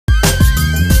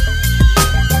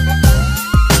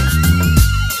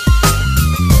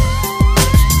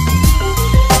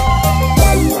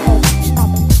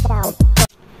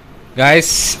Guys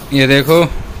ये देखो,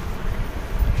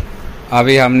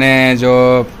 अभी हमने जो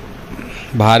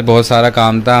बाहर बहुत सारा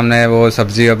काम था, हमने वो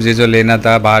सब्जी वब्जी जो लेना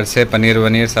था बाहर से, पनीर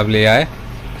वनीर सब ले आए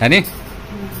है नी।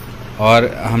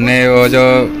 और हमने वो जो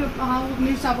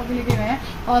चापा लेके गए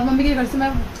और मम्मी के घर से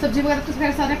मैं सब्जी वगैरह तो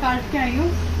खैर सारे काट के आई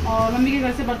हूँ और मम्मी के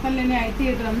घर से बर्तन लेने आई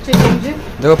थी। ड्रम चाहिए मुझे,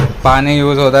 देखो पानी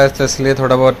यूज़ होता है तो इसलिए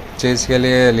थोड़ा बहुत चीज़ के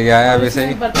लिए लिया है अभी से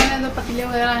ही। बर्तन है, पतीले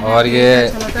वगैरह और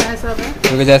ये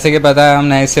क्योंकि जैसे कि पता है हम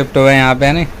नए शिफ्ट हुए यहाँ पे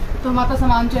है नी, तो हमारा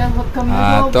सामान जो है बहुत कम है।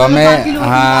 हाँ तो हमें,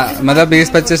 हाँ मतलब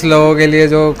 20-25 लोगों के लिए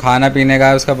जो खाना पीने का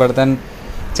है उसका बर्तन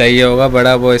चाहिए होगा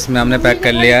बड़ा, वो इसमें हमने पैक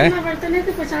कर लिया है।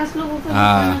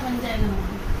 हाँ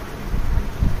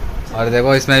और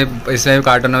देखो इसमें भी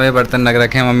कार्टूनों में बर्तन रख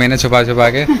रखे हैं मम्मी ने छुपा छुपा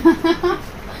के।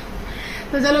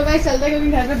 तो चलो गाइस चलते हैं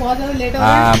क्योंकि घर पे बहुत ज़्यादा लेट हो रहा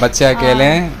है। हाँ बच्चे अकेले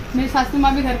हैं। मेरी सासू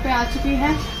माँ भी घर पे आ चुकी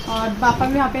है और पापा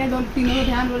भी यहाँ पे हैं, तीनों को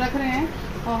ध्यान रख रहे हैं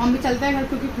और हम भी चलते हैं घर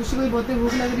क्योंकि खुशी को भी बहुत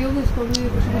भूख लग रही होगी, उसको भी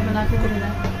कुछ बना के देना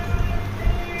है।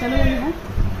 चलो जल्दी है,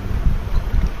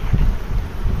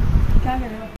 क्या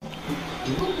करेगा।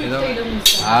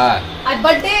 आज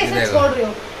बर्थडे ऐसे छोड़ रही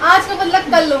हो, आज का बदला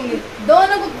कल लूंगी,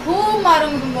 दोनों को खूब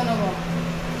मारूंगी तुम दोनों को।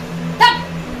 तब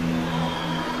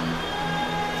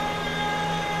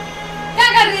क्या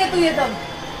कर रही है तू ये तब?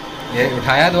 ये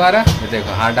उठाया दोबारा, ये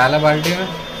देखो हाथ डाला बाल्टी में,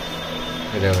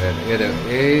 ये देखो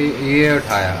ये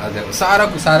उठाया, देखो सारा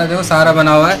देखो सारा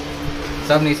बना हुआ है,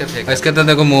 सब नीचे फेंक। इसके तो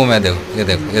देखो मुंह में देखो, ये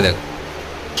देखो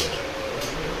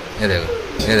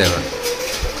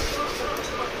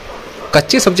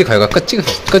कच्ची सब्जी खाएगा,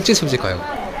 कच्ची सब्जी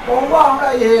खाएगा।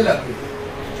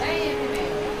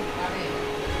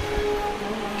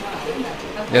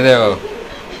 ये देखो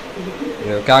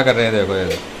क्या कर रहे हैं, देखो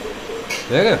देखो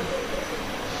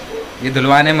ये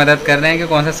धुलवाने में मदद कर रहे हैं कि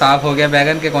कौन सा साफ हो गया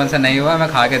बैगन के कौन सा नहीं हुआ, मैं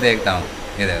खा के देखता हूँ।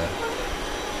 ये देखो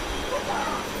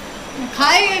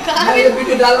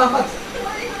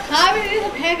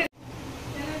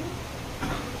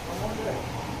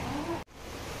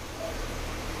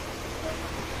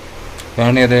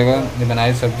ये देखो ये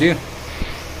बनाई सब्जी, वो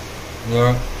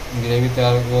ग्रेवी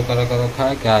तैयार वो कर रखा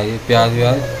है, क्या ये प्याज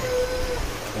व्याज,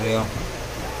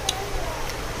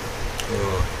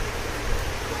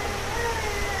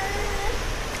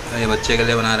 ये बच्चे के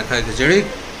लिए बना रखा है खिचड़ी,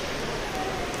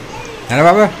 है ना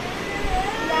बाबा?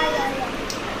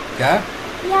 क्या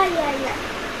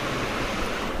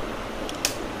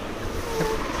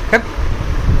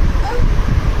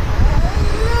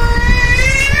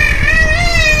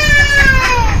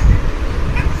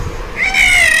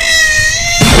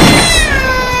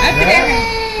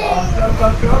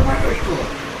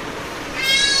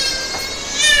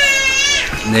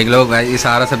देख लो भाई, ये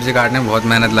सारा सब्जी काटने में बहुत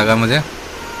मेहनत लगा मुझे।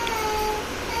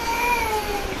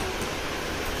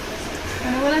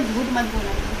 झूठ मत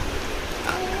बोला।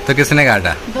 तो किसने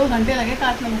काटा? 2 घंटे लगे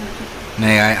काटने में।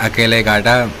 नहीं अकेले ही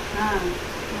काटा। हाँ,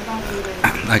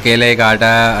 अकेले ही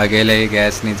काटा, अकेले ही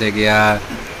गैस नीचे किया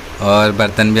और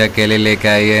बर्तन भी अकेले लेके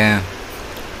आई है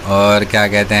और क्या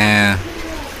कहते हैं,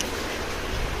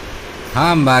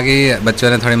 हाँ बाकी बच्चों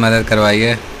ने थोड़ी मदद करवाई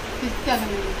है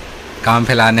काम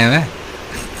फैलाने में।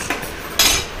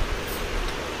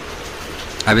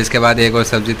 अब इसके बाद एक और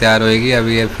सब्ज़ी तैयार होएगी,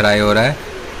 अभी ये फ्राई हो रहा है,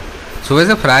 सुबह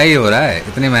से फ्राई ही हो रहा है,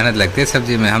 इतनी मेहनत लगती है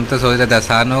सब्जी में। हम तो सोच रहे थे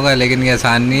आसान होगा लेकिन ये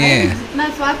आसान नहीं है। जितना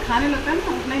स्वाद खाने लगता है ना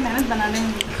उतना ही मेहनत बनाने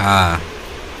में। हाँ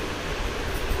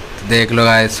तो देख लो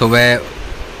आज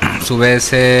सुबह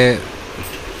से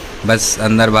बस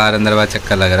अंदर बाहर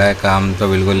चक्कर लग रहा है, काम तो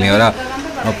बिल्कुल नहीं हो रहा।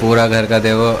 और पूरा घर का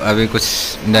देखो अभी कुछ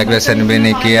डेकोरेशन भी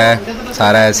नहीं किया है,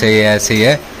 सारा ऐसे ही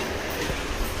है।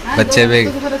 बच्चे भी,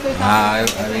 हाँ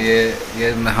अभी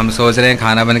ये हम सोच रहे हैं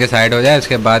खाना बन के साइड हो जाए,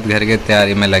 उसके बाद घर की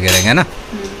तैयारी में लगे रहेंगे ना।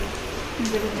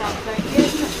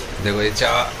 देखो ये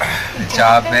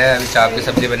चाप है, अभी चाप की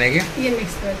सब्जी बनेगी, ये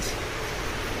मिक्स वेज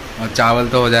और चावल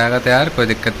तो हो जाएगा तैयार, कोई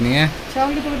दिक्कत नहीं है।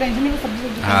 चावल की तो टेंशन नहीं,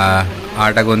 सब्जी हाँ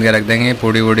आटा गूंद के रख देंगे,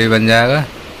 पूड़ी वूड़ी बन जाएगा।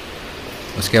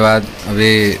 उसके बाद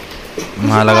अभी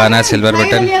वहाँ लगाना है, सिल्वर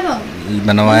बटन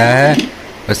बनवाया है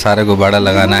और सारे गुब्बारा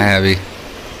लगाना है। अभी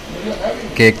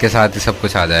केक के साथ ही सब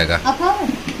कुछ आ जाएगा। खा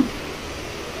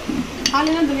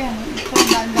लेना दुनिया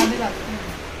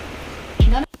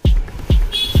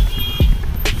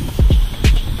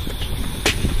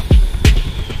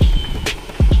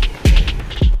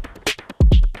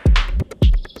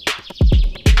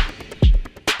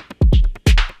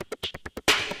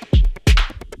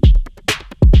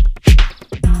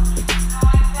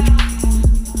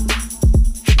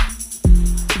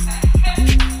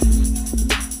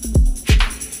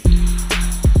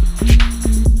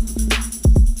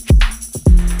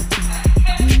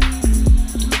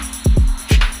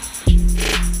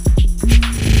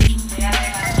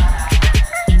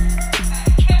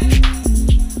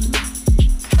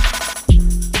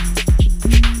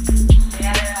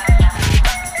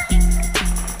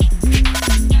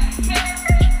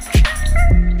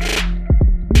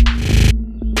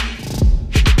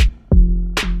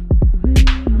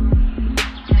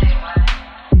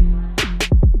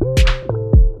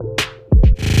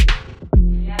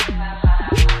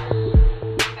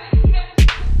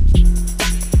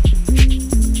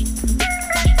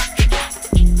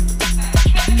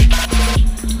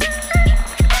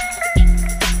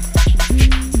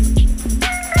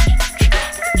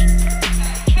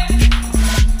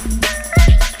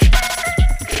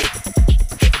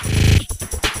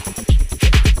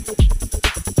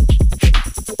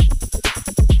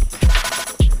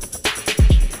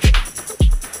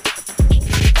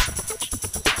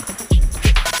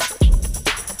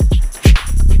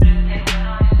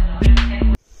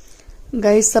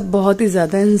गाइस सब बहुत ही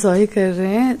ज्यादा एंजॉय कर रहे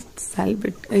हैं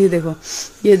सेलिब्रेट।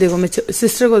 ये देखो मैं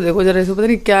सिस्टर को देखो जरा, इसको पता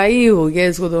नहीं क्या ही हो गया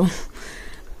इसको, तो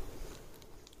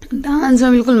डांस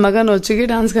में बिल्कुल मगन हो चुकी है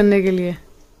डांस करने के लिए।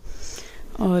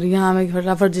 और यहाँ मैं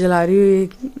फटाफट जला रही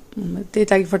हूँ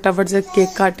ताकि फटाफट से केक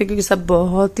काटे, क्योंकि सब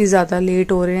बहुत ही ज्यादा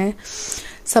लेट हो रहे हैं।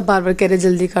 सब बार बार कह रहे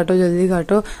जल्दी काटो जल्दी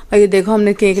काटो। और ये देखो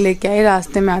हमने केक लेके आए,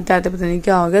 रास्ते में आते आते पता नहीं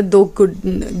क्या हो गया,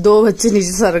 दो बच्चे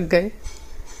नीचे सरक गए,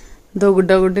 2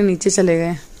 गुड्डा गुड्डे नीचे चले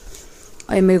गए।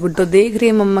 और ये मेरी गुड्डो देख रही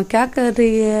है मम्मा क्या कर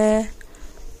रही है,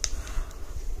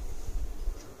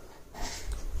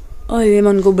 और ये मैं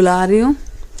उनको बुला रही हूँ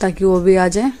ताकि वो भी आ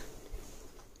जाए।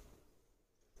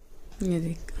 ये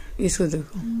देख, इसको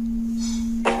देखो,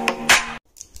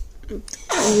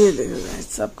 ये देखो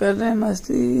सब कर रहे हैं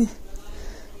मस्ती।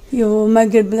 ये वो मैं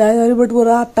गेट बजाने जा रही, बट वो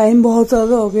रात टाइम बहुत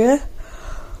ज्यादा हो गया है,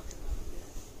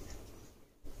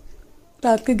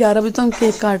 रात के 11 बजे तो हम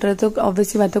केक काट रहे थे, तो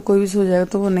ऑब्वियसली बात है कोई भी सो जाएगा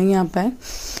तो वो नहीं आ पाए।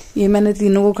 ये मैंने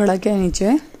तीनों को खड़ा किया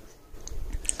नीचे।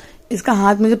 इसका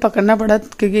हाथ मुझे पकड़ना पड़ा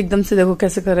क्योंकि एकदम से देखो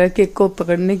कैसे कर रहा है, केक को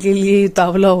पकड़ने के लिए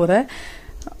उतावला हो रहा है।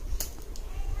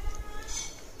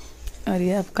 और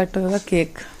ये अब कट होगा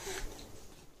केक।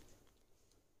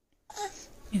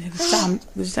 ये देखो शाम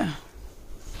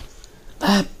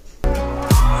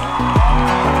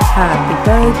happy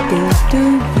birthday to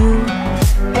you,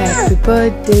 happy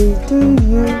birthday to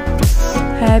you,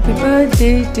 happy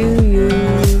birthday to you.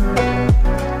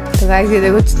 तो गाइस ये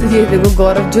देखो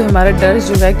गौरव जो हमारा डर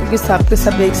चुका है, क्योंकि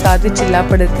सब एक साथ ही चिल्ला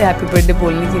पड़े थे हैप्पी बर्थडे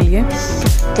बोलने के लिए,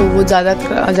 तो वो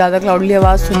ज्यादा क्लाउडली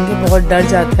आवाज सुन के बहुत डर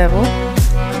जाता है वो,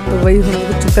 तो वही हम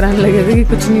लोग चुप रहने लगे थे कि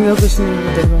कुछ नहीं हुआ कुछ नहीं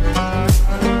हुआ। देखो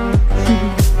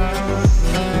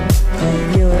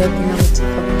ये हो रहा है तीनों बच्चे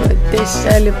का बर्थडे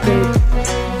सेलिब्रेट।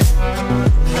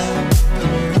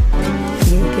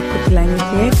 केक को खिलाएंगे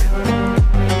केक।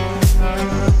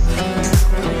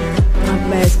 अब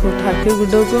मैं इसको उठाती हूँ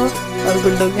गुड्डो को, और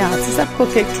गुड्डो के हाथ से सबको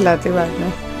केक खिलाते बाद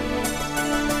में।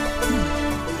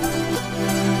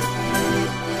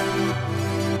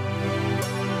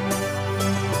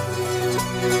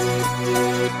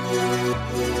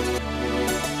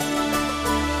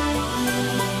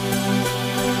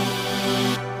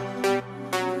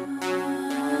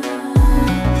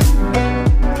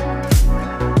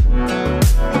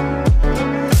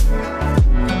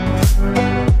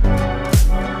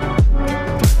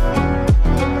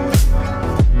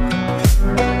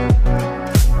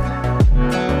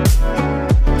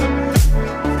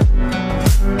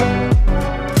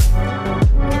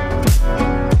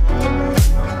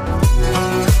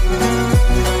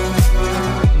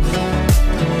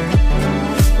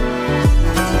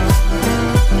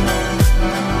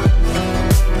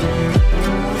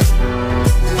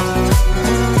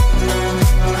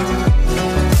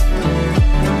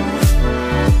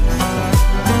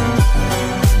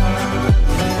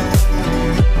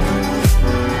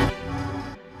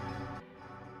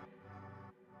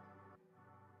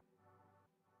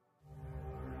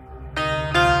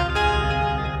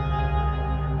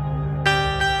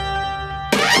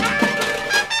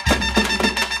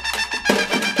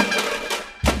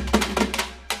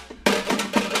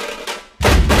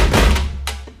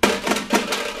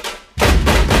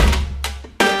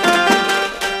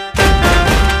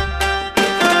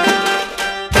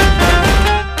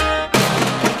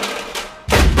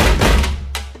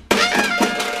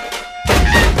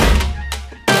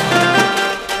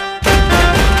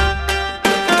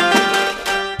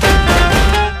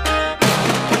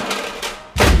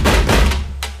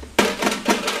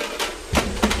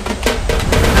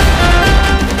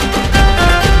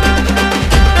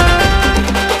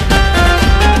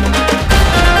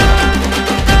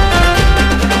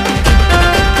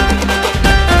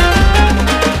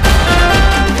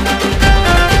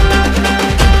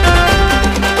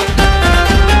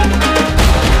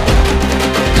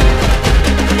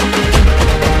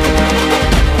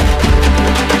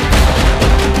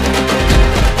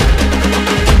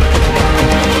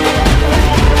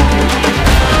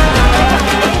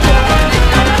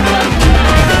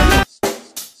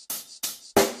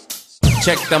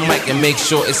 Check the mic and make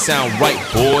sure it sound right,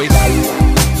 boys.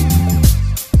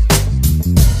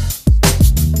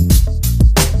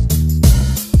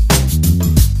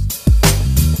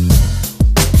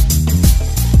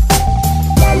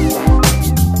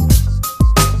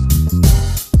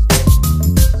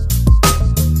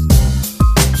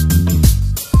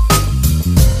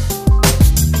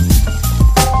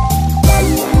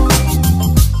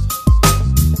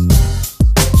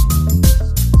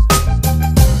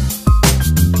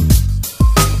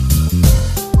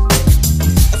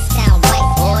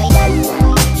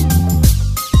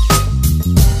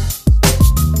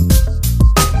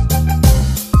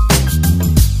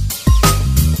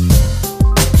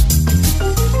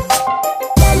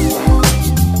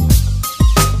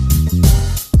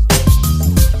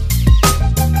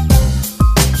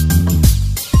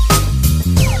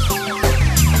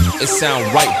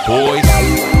 sound right, boys.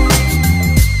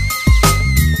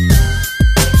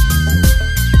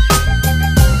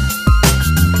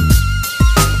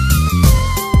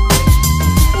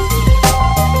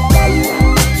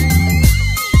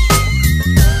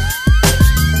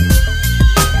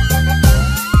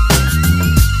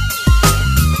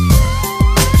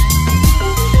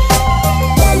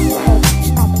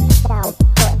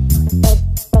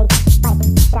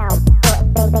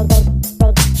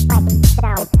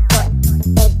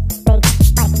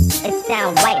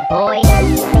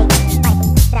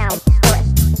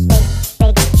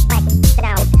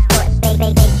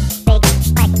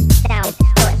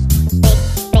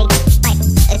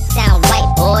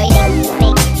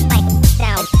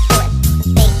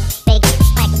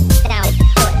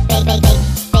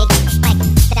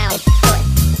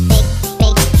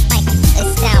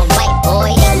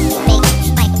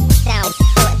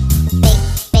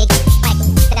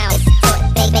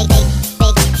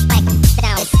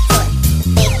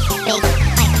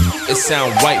 It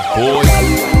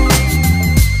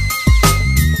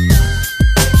sound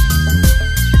right, boys.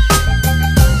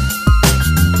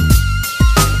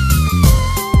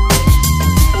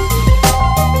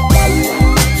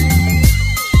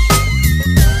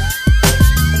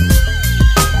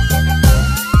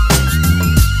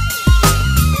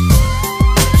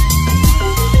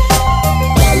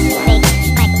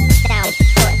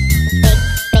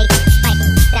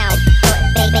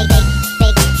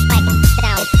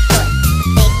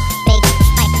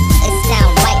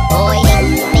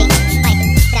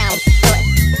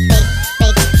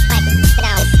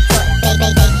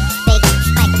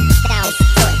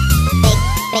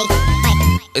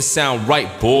 It sound right,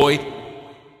 boy.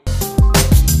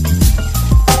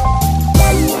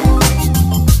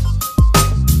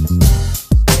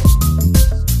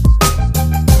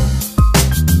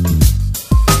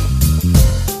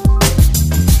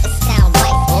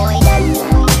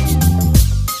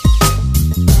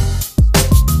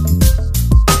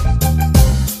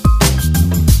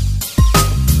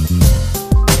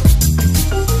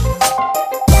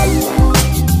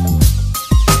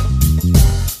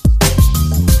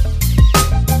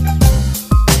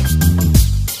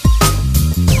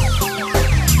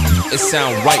 It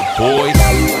sound right, boys.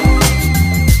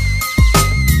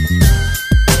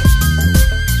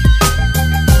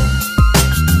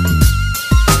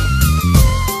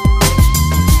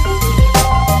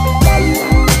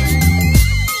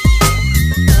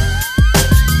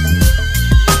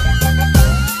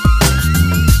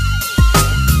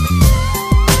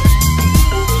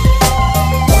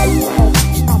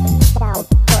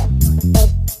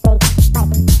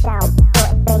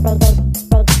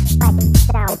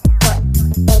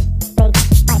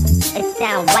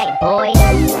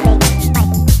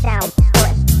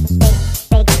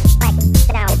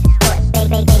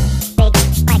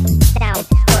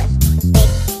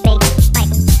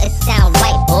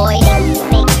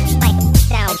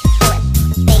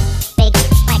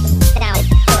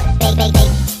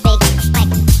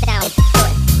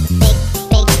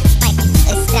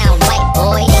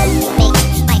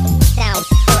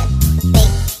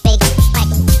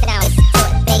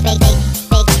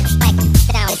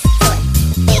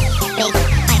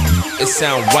 It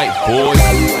sound right, boys.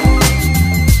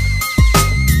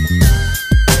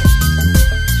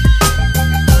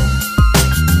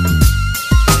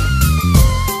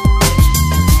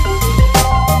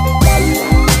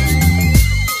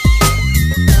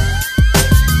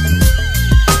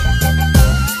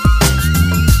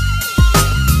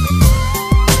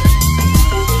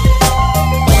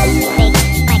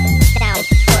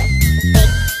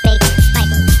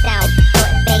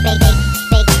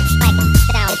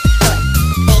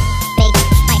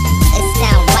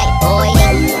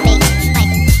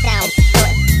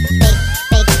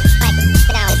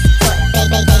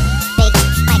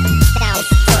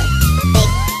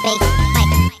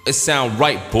 It sound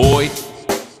right, boy.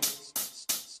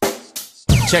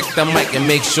 Check the mic and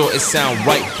make sure it sound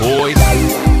right, boys.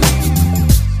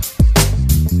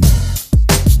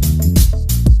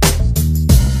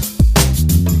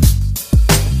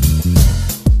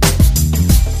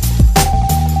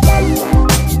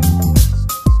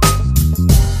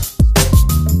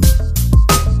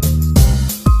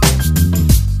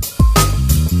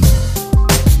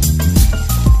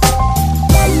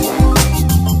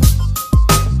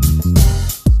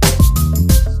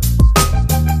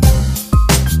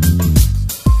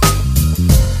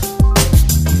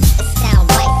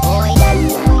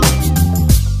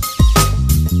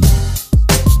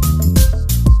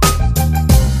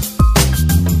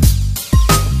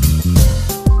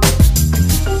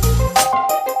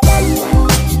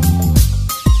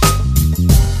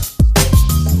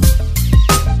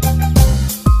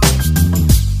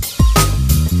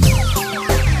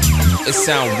 it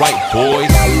sound right,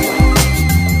 boys.